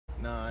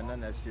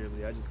nothing that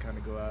seriously. I just kind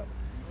of go out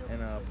and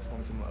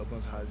perform to my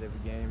utmost highs every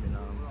game, and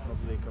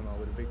hopefully come out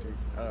with a victory.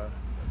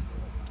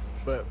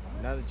 But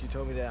now that you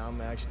told me that,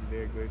 I'm actually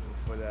very grateful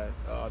for that.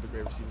 All the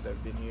great receivers that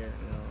have been here,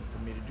 for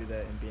me to do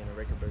that and be in a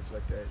record books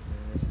like that,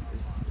 man,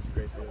 it's a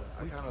great feeling.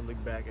 I kind of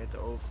look back at the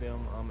old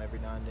film every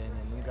now and then,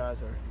 and them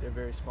guys they're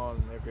very small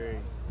and they're very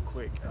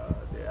quick.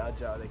 They're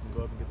agile. They can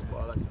go up and get the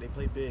ball. They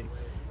play big,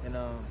 and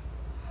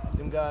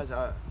them guys,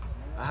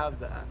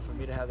 for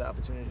me to have the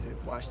opportunity to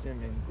watch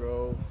them and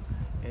grow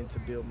and to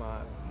build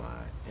my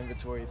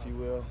inventory, if you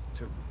will,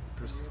 to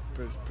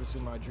pursue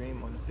my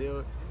dream on the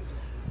field.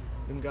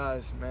 Them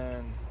guys,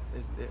 man,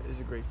 it's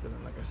a great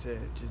feeling. Like I said,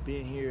 just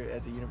being here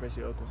at the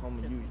University of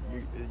Oklahoma,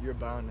 you're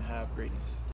bound to have greatness.